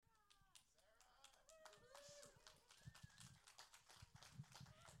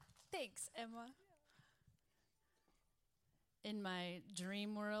Thanks, Emma. In my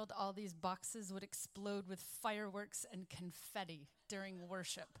dream world, all these boxes would explode with fireworks and confetti during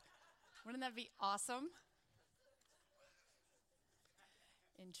worship. Wouldn't that be awesome?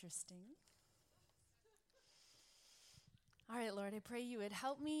 Interesting. All right, Lord, I pray you would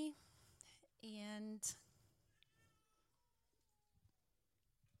help me and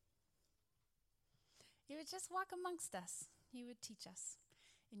you would just walk amongst us. You would teach us.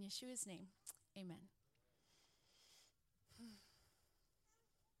 In Yeshua's name, amen.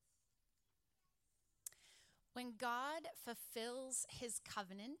 When God fulfills his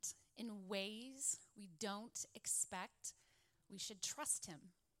covenant in ways we don't expect, we should trust him.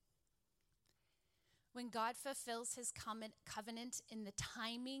 When God fulfills his covenant in the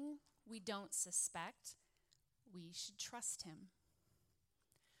timing we don't suspect, we should trust him.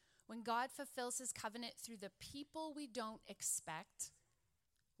 When God fulfills his covenant through the people we don't expect,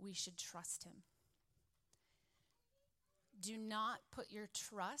 we should trust him. Do not put your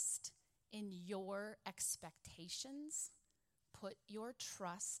trust in your expectations. Put your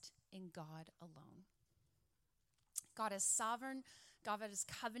trust in God alone. God is sovereign. God is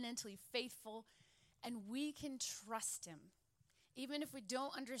covenantally faithful, and we can trust him. Even if we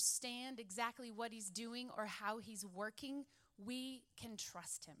don't understand exactly what he's doing or how he's working, we can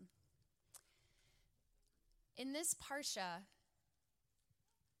trust him. In this parsha,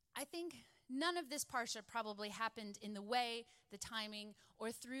 I think none of this parsha probably happened in the way, the timing, or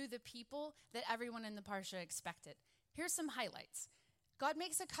through the people that everyone in the parsha expected. Here's some highlights. God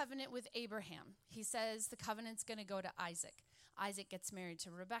makes a covenant with Abraham. He says the covenant's going to go to Isaac. Isaac gets married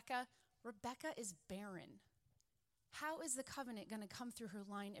to Rebekah. Rebekah is barren. How is the covenant going to come through her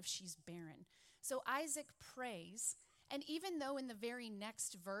line if she's barren? So Isaac prays, and even though in the very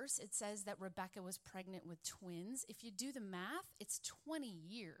next verse it says that Rebekah was pregnant with twins, if you do the math, it's 20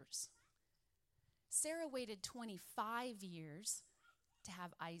 years. Sarah waited 25 years to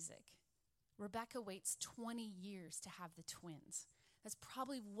have Isaac. Rebekah waits 20 years to have the twins. That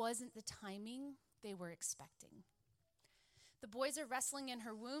probably wasn't the timing they were expecting. The boys are wrestling in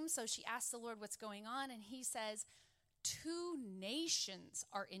her womb, so she asks the Lord what's going on, and he says, 2 nations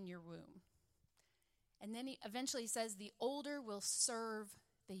are in your womb. And then he eventually says, the older will serve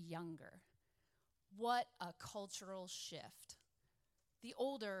the younger. What a cultural shift. The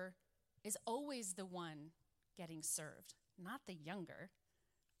older is always the one getting served, not the younger.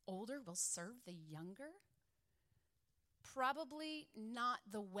 Older will serve the younger? Probably not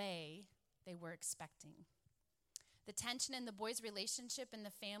the way they were expecting. The tension in the boys' relationship and the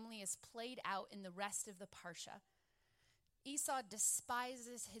family is played out in the rest of the parsha. Esau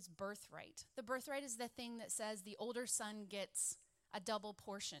despises his birthright. The birthright is the thing that says the older son gets a double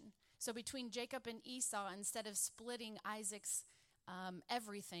portion. So between Jacob and Esau, instead of splitting Isaac's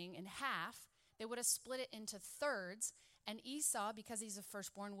everything in half, they would have split it into thirds, and Esau, because he's a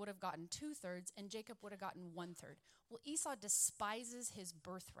firstborn, would have gotten 2/3, and Jacob would have gotten 1/3. Well, Esau despises his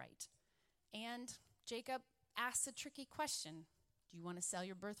birthright, and Jacob asks a tricky question. Do you want to sell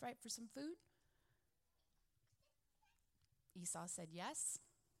your birthright for some food? Esau said yes.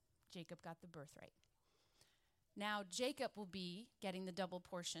 Jacob got the birthright. Now Jacob will be getting the double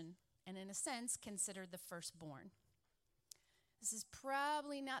portion, and in a sense, considered the firstborn. This is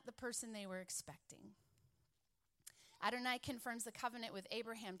probably not the person they were expecting. Adonai confirms the covenant with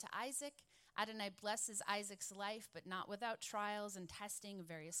Abraham to Isaac. Adonai blesses Isaac's life, but not without trials and testing of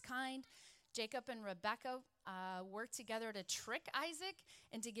various kind. Jacob and Rebekah work together to trick Isaac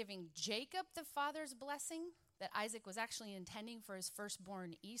into giving Jacob the father's blessing that Isaac was actually intending for his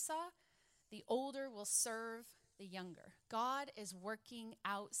firstborn Esau. The older will serve the younger. God is working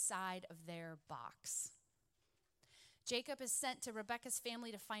outside of their box. Jacob is sent to Rebekah's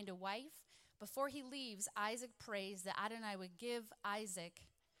family to find a wife. Before he leaves, Isaac prays that Adonai would give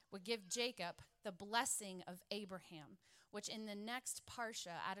Jacob the blessing of Abraham, which in the next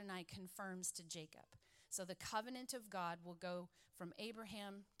parsha, Adonai confirms to Jacob. So the covenant of God will go from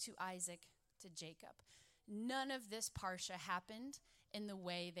Abraham to Isaac to Jacob. None of this parsha happened in the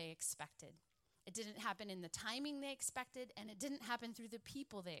way they expected. It didn't happen in the timing they expected, and it didn't happen through the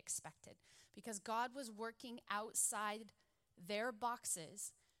people they expected, because God was working outside their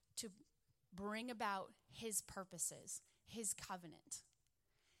boxes to bring about his purposes, his covenant.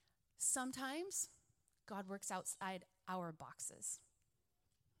 Sometimes God works outside our boxes.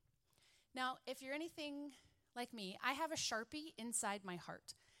 Now, if you're anything like me, I have a Sharpie inside my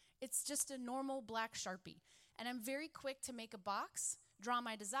heart. It's just a normal black Sharpie, and I'm very quick to make a box, draw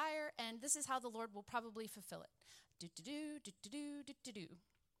my desire, and this is how the Lord will probably fulfill it. Do-do-do, do-do-do, do-do-do.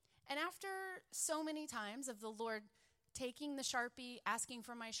 And after so many times of the Lord taking the Sharpie, asking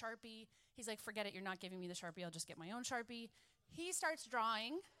for my Sharpie. He's like, forget it, you're not giving me the Sharpie, I'll just get my own Sharpie. He starts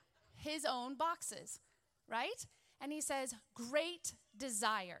drawing his own boxes, right? And he says, great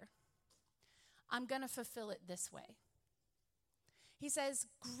desire. I'm going to fulfill it this way. He says,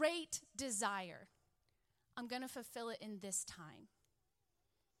 great desire. I'm going to fulfill it in this time.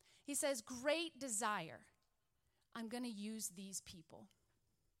 He says, great desire. I'm going to use these people.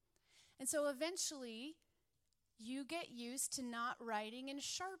 And so eventually, you get used to not writing in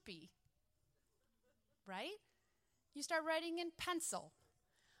Sharpie, right? You start writing in pencil.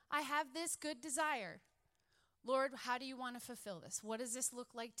 I have this good desire. Lord, how do you want to fulfill this? What does this look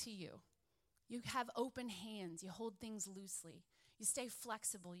like to you? You have open hands. You hold things loosely. You stay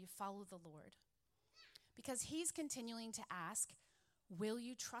flexible. You follow the Lord. Because he's continuing to ask, will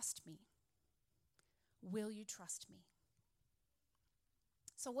you trust me? Will you trust me?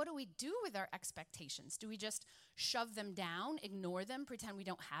 So what do we do with our expectations? Do we just shove them down, ignore them, pretend we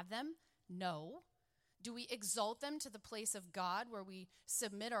don't have them? No. Do we exalt them to the place of God where we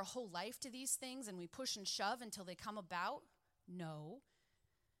submit our whole life to these things and we push and shove until they come about? No.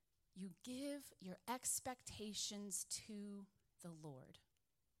 You give your expectations to the Lord.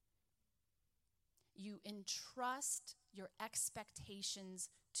 You entrust your expectations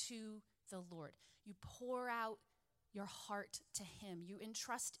to the Lord. You pour out your heart to him. You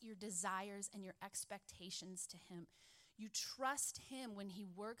entrust your desires and your expectations to him. You trust him when he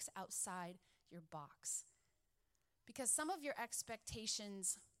works outside your box. Because some of your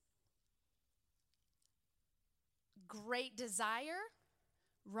expectations, great desire,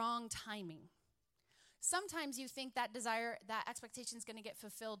 wrong timing. Sometimes you think that desire, that expectation is going to get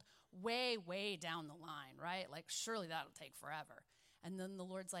fulfilled way, way down the line, right? Like, surely that'll take forever. And then the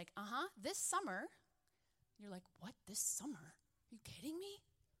Lord's like, this summer. You're like, what, this summer? Are you kidding me?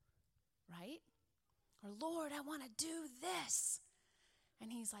 Right? Or, Lord, I want to do this.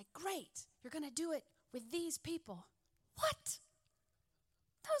 And he's like, great, you're going to do it with these people. What?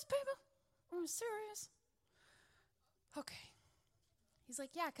 Those people? I'm serious? Okay. He's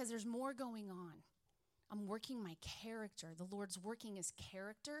like, yeah, because there's more going on. I'm working my character. The Lord's working his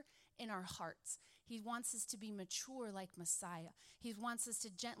character in our hearts. He wants us to be mature like Messiah. He wants us to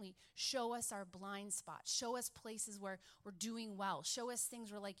gently show us our blind spots, show us places where we're doing well, show us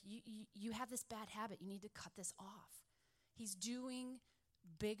things where like, you have this bad habit. You need to cut this off. He's doing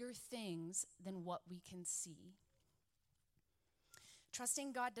bigger things than what we can see.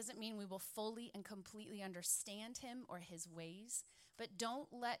 Trusting God doesn't mean we will fully and completely understand him or his ways, but don't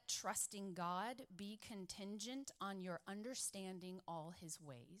let trusting God be contingent on your understanding all his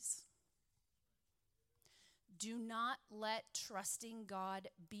ways. Do not let trusting God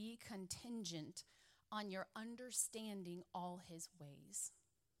be contingent on your understanding all his ways.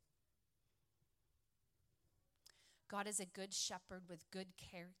 God is a good shepherd with good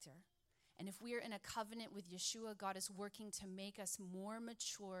character. And if we are in a covenant with Yeshua, God is working to make us more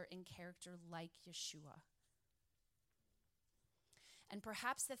mature in character like Yeshua. And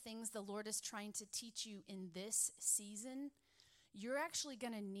perhaps the things the Lord is trying to teach you in this season, you're actually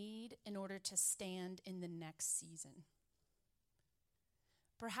going to need in order to stand in the next season.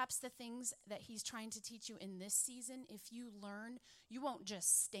 Perhaps the things that he's trying to teach you in this season, if you learn, you won't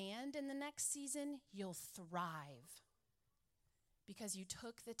just stand in the next season, you'll thrive. Because you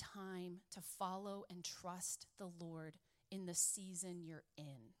took the time to follow and trust the Lord in the season you're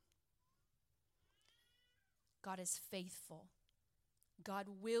in. God is faithful. God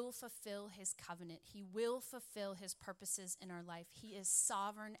will fulfill his covenant. He will fulfill his purposes in our life. He is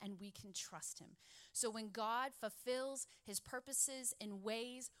sovereign and we can trust him. So when God fulfills his purposes in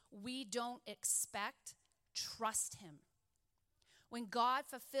ways we don't expect, trust him. When God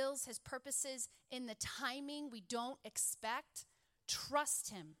fulfills his purposes in the timing we don't expect,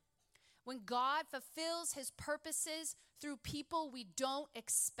 trust him. When God fulfills his purposes through people we don't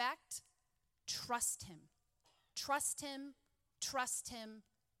expect, trust him. Trust him, trust him,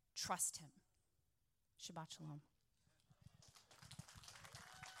 trust him. Shabbat shalom.